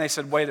 and then they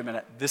said, wait a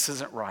minute, this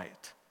isn't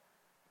right.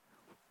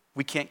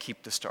 We can't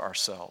keep this to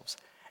ourselves.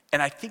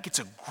 And I think it's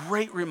a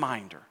great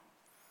reminder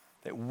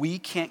that we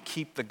can't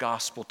keep the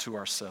gospel to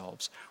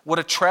ourselves. What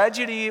a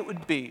tragedy it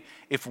would be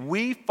if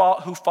we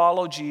who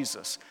follow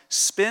Jesus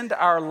spend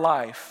our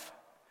life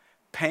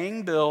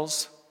paying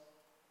bills,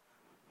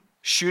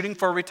 shooting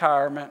for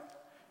retirement,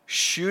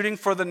 shooting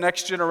for the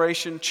next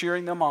generation,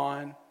 cheering them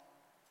on,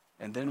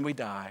 and then we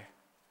die.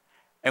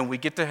 And we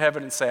get to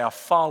heaven and say, I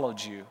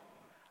followed you.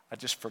 I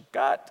just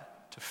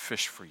forgot to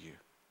fish for you.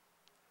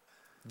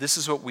 This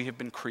is what we have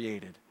been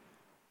created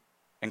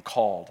and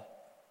called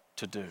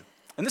to do.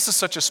 And this is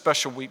such a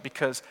special week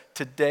because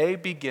today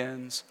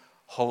begins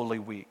Holy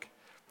Week.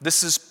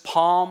 This is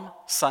Palm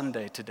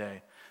Sunday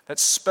today, that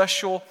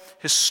special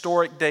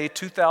historic day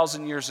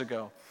 2,000 years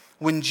ago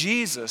when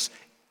Jesus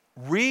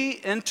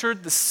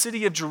re-entered the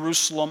city of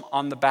Jerusalem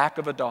on the back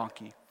of a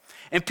donkey.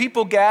 And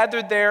people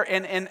gathered there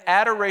and in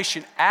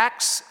adoration,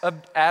 acts of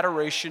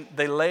adoration,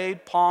 they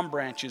laid palm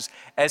branches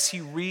as he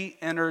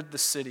re-entered the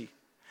city.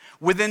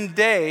 Within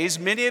days,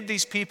 many of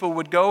these people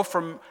would go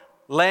from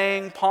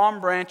laying palm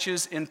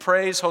branches in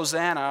praise,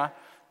 Hosanna,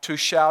 to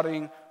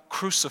shouting,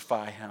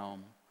 crucify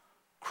him,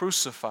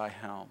 crucify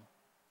him.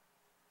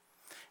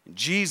 And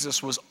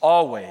Jesus was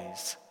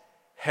always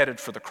headed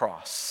for the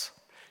cross.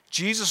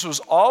 Jesus was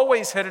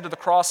always headed to the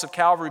cross of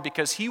Calvary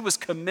because he was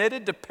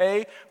committed to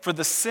pay for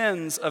the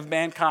sins of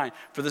mankind,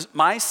 for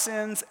my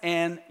sins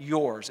and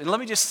yours. And let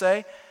me just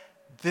say,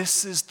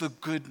 this is the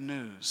good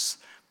news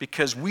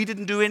because we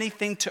didn't do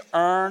anything to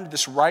earn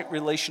this right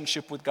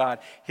relationship with God.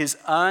 His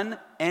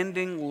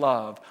unending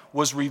love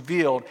was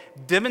revealed,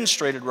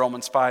 demonstrated,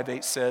 Romans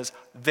 5:8 says,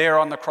 there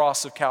on the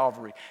cross of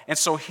Calvary. And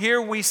so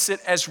here we sit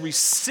as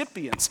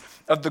recipients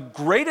of the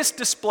greatest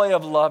display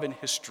of love in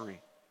history,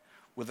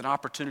 with an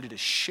opportunity to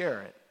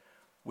share it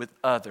with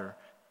other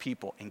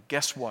people. And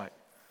guess what?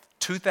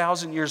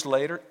 2,000 years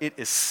later, it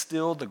is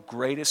still the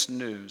greatest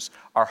news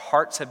our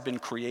hearts have been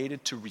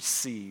created to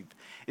receive,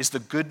 is the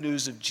good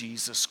news of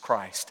Jesus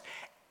Christ.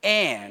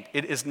 And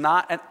it is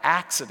not an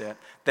accident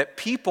that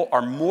people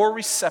are more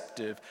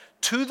receptive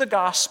to the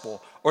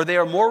gospel or they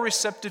are more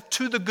receptive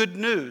to the good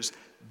news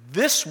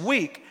this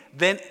week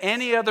than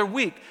any other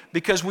week,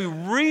 because we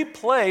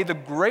replay the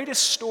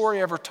greatest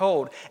story ever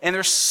told, and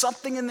there's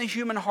something in the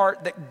human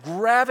heart that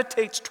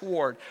gravitates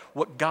toward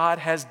what God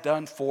has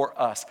done for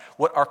us,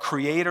 what our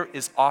Creator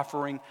is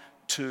offering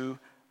to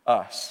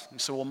us. And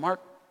so, well, Mark,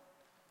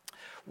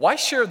 why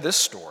share this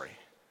story,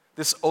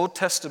 this Old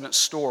Testament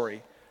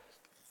story,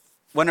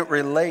 when it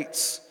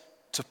relates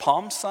to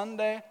Palm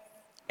Sunday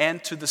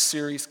and to the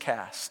series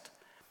Cast?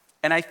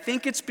 And I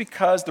think it's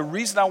because the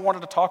reason I wanted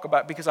to talk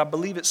about it, because I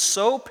believe it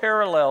so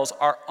parallels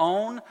our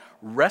own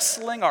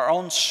wrestling, our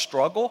own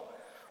struggle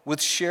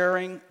with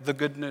sharing the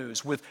good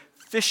news, with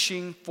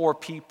fishing for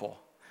people.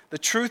 The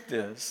truth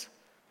is,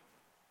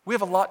 we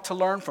have a lot to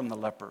learn from the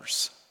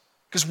lepers,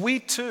 because we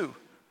too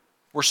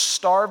were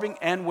starving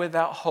and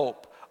without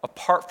hope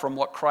apart from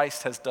what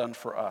Christ has done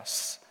for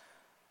us.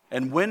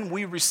 And when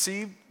we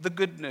receive the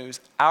good news,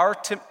 our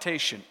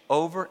temptation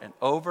over and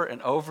over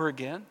and over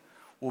again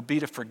will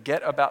be to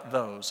forget about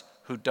those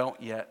who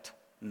don't yet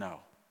know.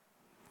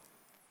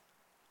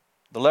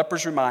 The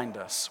lepers remind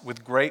us,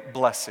 with great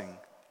blessing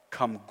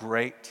come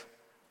great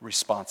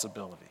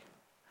responsibility.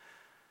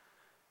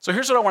 So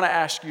here's what I want to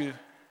ask you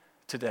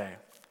today.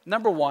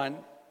 Number one,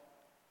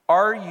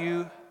 are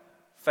you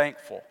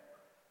thankful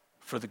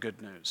for the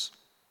good news?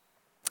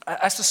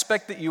 I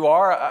suspect that you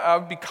are. I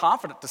would be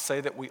confident to say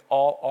that we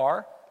all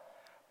are.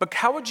 But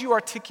how would you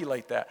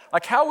articulate that?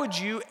 Like, how would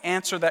you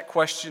answer that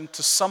question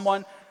to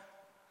someone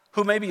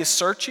who maybe is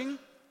searching?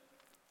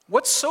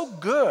 What's so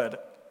good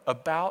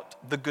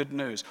about the good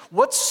news?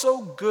 What's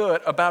so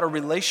good about a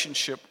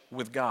relationship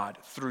with God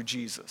through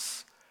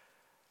Jesus?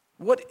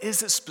 What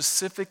is it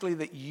specifically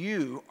that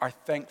you are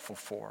thankful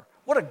for?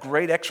 What a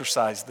great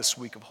exercise this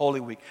week of Holy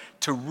Week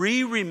to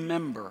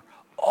remember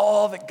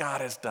all that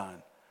God has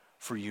done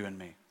for you and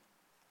me.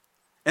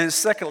 And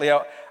secondly,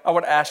 I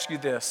would ask you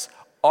this: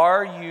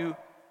 are you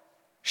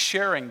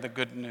sharing the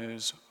good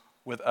news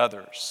with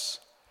others?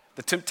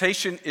 The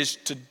temptation is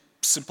to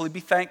simply be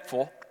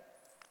thankful.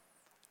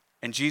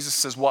 And Jesus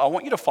says, well, I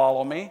want you to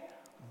follow me,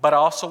 but I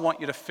also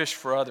want you to fish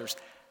for others.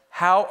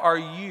 How are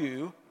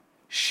you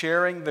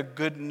sharing the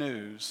good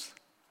news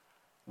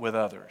with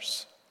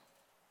others?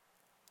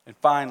 And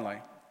finally,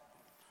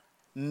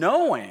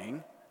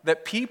 knowing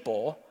that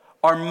people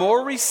are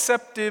more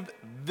receptive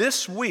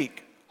this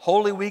week,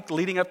 Holy Week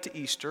leading up to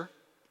Easter,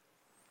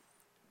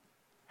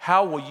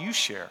 how will you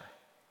share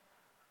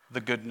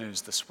the good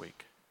news this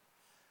week?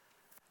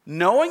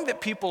 Knowing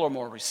that people are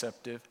more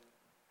receptive,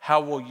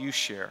 how will you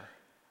share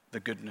the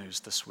good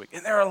news this week?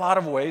 And there are a lot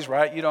of ways,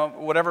 right? You know,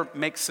 whatever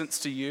makes sense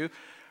to you.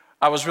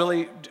 I was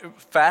really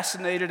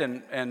fascinated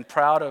and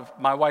proud of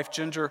my wife,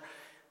 Ginger.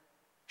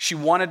 She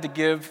wanted to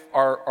give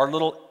our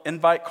little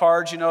invite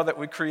cards, that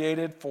we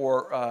created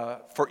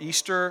for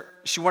Easter.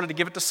 She wanted to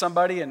give it to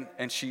somebody,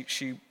 and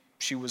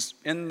she was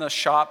in the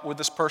shop with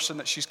this person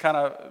that she's kind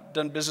of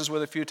done business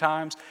with a few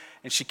times,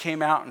 and she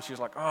came out and she was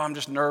like, oh, I'm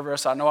just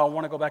nervous. I know I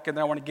want to go back in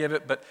there. I want to give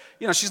it. But,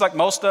 she's like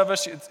most of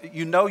us.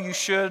 You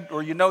should,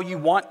 or you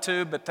want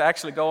to, but to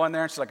actually go in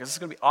there, and she's like, is this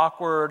going to be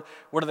awkward?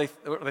 What do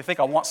they think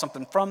I want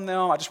something from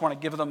them? I just want to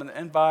give them an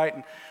invite.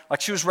 And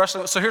like she was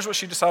wrestling. So here's what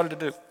she decided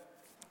to do.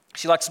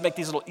 She likes to make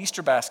these little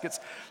Easter baskets.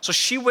 So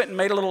she went and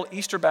made a little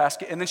Easter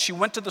basket, and then she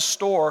went to the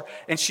store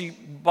and she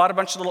bought a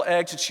bunch of little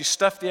eggs and she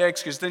stuffed the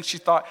eggs, because then she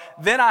thought,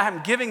 then I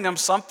am giving them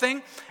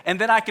something, and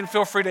then I can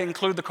feel free to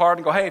include the card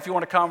and go, hey, if you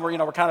want to come, we're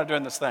kind of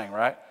doing this thing,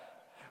 right?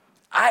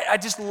 I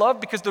just love,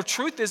 because the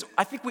truth is,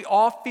 I think we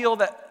all feel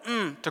that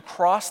to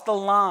cross the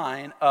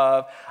line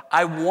of,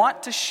 I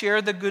want to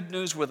share the good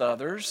news with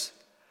others,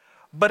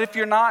 but if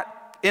you're not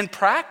in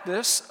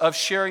practice of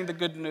sharing the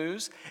good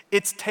news,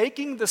 it's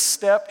taking the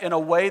step in a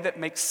way that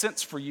makes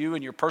sense for you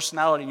and your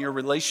personality and your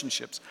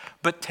relationships,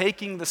 but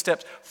taking the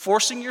steps,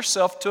 forcing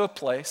yourself to a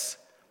place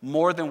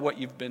more than what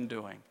you've been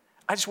doing.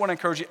 I just want to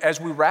encourage you, as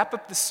we wrap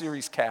up this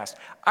series cast,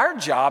 our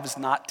job is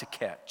not to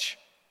catch.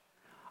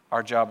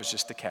 Our job is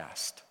just to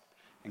cast.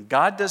 And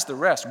God does the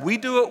rest. We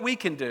do what we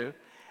can do,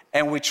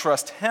 and we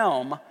trust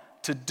Him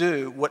to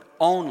do what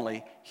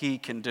only He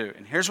can do.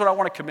 And here's what I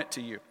want to commit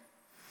to you.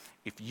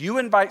 If you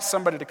invite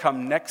somebody to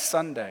come next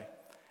Sunday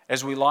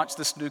as we launch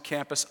this new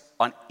campus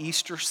on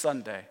Easter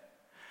Sunday,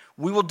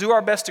 we will do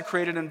our best to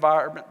create an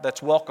environment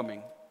that's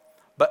welcoming.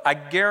 But I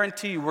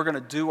guarantee you we're going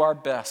to do our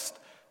best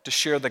to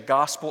share the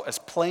gospel as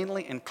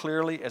plainly and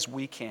clearly as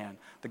we can,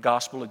 the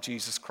gospel of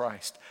Jesus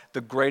Christ,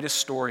 the greatest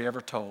story ever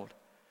told,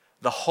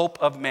 the hope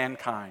of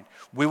mankind.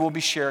 We will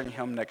be sharing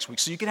Him next week.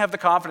 So you can have the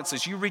confidence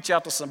as you reach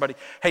out to somebody,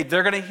 hey,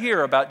 they're going to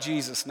hear about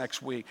Jesus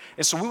next week.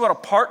 And so we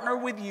want to partner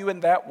with you in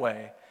that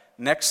way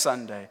next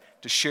Sunday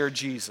to share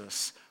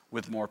Jesus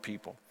with more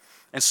people.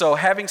 And so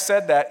having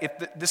said that, if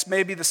this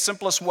may be the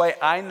simplest way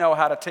I know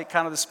how to take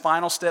kind of this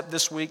final step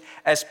this week,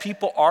 as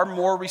people are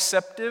more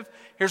receptive,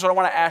 here's what I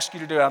want to ask you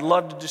to do. I'd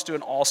love to just do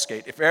an all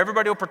skate. If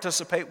everybody will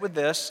participate with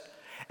this,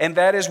 and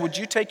that is, would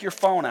you take your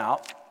phone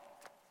out,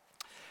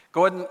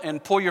 go ahead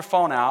and pull your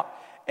phone out,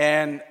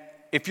 and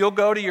if you'll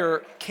go to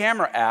your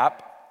camera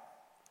app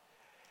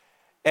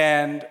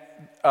and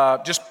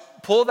just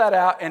pull that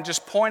out and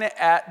just point it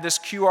at this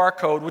QR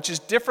code, which is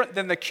different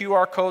than the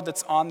QR code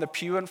that's on the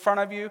pew in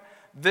front of you.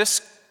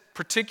 This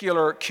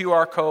particular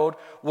QR code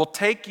will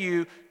take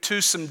you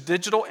to some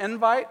digital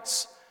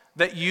invites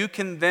that you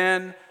can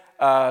then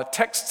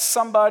text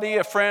somebody,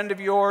 a friend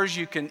of yours.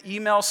 You can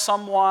email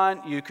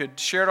someone. You could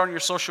share it on your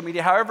social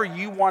media, however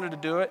you wanted to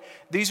do it.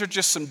 These are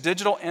just some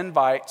digital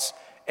invites,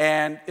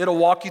 and it'll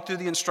walk you through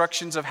the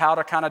instructions of how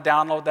to kind of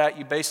download that.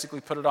 You basically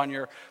put it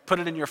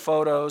in your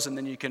photos, and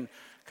then you can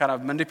kind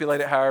of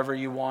manipulate it however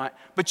you want.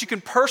 But you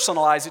can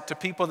personalize it to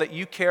people that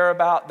you care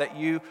about, that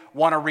you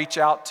want to reach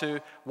out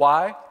to.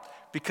 Why?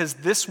 Because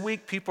this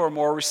week people are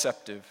more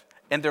receptive,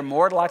 and they're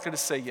more likely to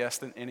say yes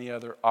than any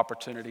other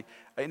opportunity,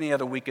 any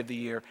other week of the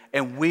year.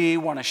 And we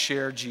want to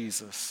share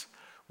Jesus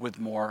with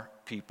more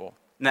people.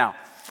 Now,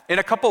 in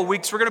a couple of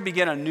weeks, we're going to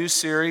begin a new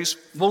series.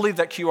 We'll leave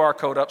that QR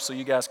code up so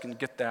you guys can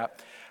get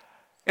that.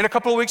 In a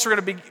couple of weeks, we're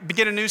going to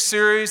begin a new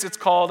series. It's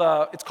called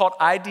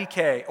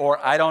IDK,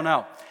 or I Don't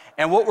Know.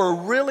 And what we're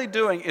really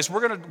doing is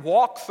we're going to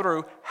walk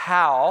through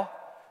how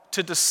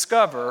to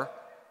discover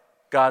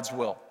God's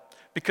will.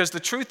 Because the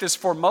truth is,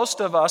 for most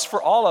of us,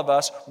 for all of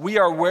us, we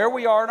are where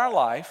we are in our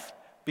life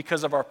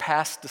because of our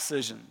past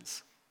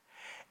decisions.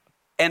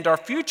 And our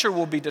future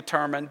will be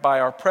determined by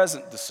our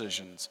present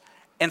decisions.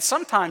 And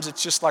sometimes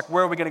it's just like,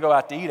 where are we going to go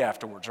out to eat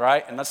afterwards,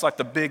 right? And that's like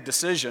the big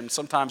decision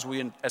sometimes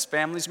we as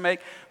families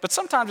make. But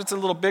sometimes it's a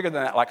little bigger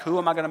than that, like, who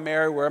am I going to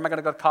marry? Where am I going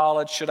to go to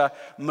college? Should I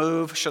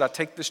move? Should I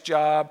take this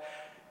job?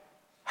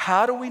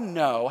 How do we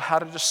know how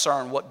to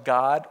discern what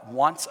God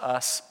wants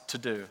us to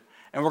do?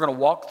 And we're going to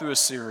walk through a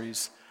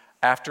series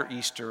after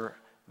Easter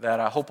that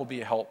I hope will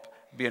be a help,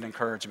 be an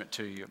encouragement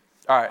to you.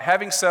 All right,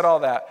 having said all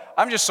that,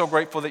 I'm just so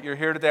grateful that you're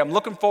here today. I'm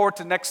looking forward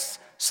to next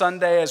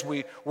Sunday as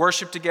we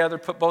worship together,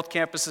 put both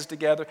campuses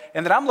together,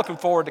 and then I'm looking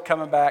forward to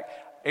coming back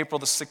April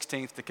the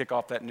 16th to kick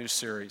off that new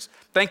series.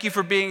 Thank you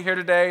for being here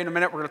today. In a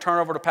minute, we're going to turn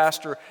over to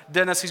Pastor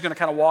Dennis. He's going to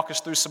kind of walk us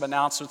through some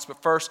announcements,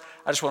 but first,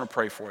 I just want to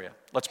pray for you.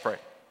 Let's pray.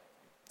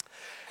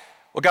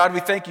 Well, God, we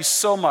thank you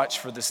so much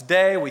for this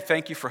day. We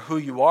thank you for who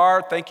you are.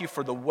 Thank you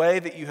for the way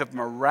that you have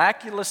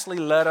miraculously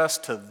led us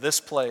to this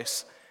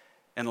place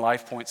in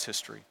LifePoint's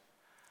history.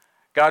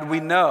 God, we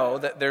know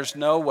that there's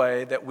no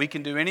way that we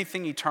can do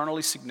anything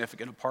eternally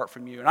significant apart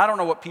from you. And I don't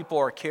know what people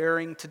are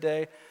carrying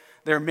today.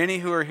 There are many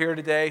who are here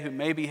today who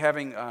may be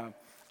having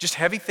just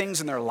heavy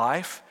things in their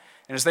life.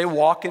 And as they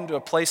walk into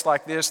a place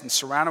like this and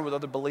surrounded with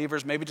other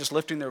believers, maybe just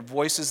lifting their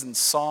voices in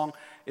song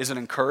is an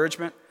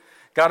encouragement.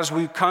 God, as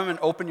we come and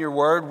open your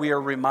word, we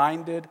are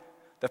reminded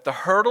that the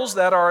hurdles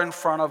that are in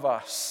front of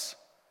us,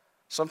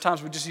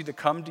 sometimes we just need to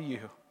come to you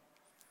and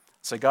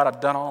say, God, I've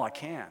done all I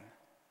can.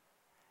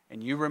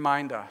 And you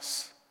remind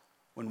us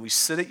when we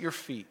sit at your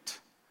feet,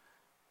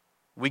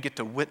 we get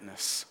to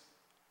witness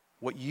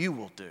what you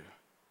will do.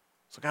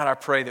 So God, I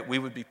pray that we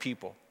would be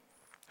people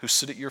who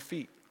sit at your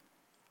feet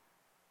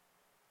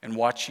and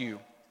watch you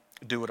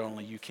do what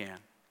only you can.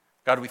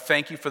 God, we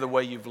thank you for the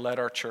way you've led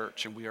our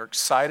church, and we are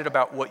excited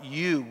about what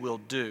you will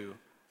do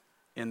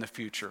in the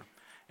future.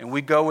 And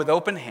we go with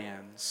open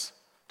hands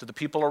to the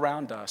people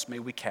around us. May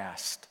we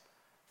cast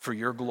for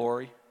your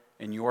glory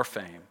and your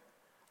fame.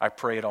 I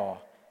pray it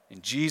all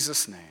in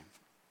Jesus' name.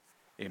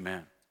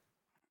 Amen.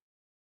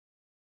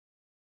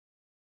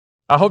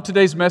 I hope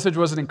today's message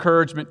was an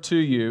encouragement to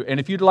you. And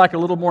if you'd like a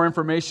little more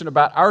information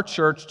about our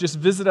church, just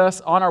visit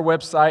us on our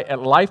website at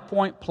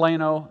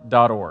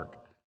lifepointplano.org.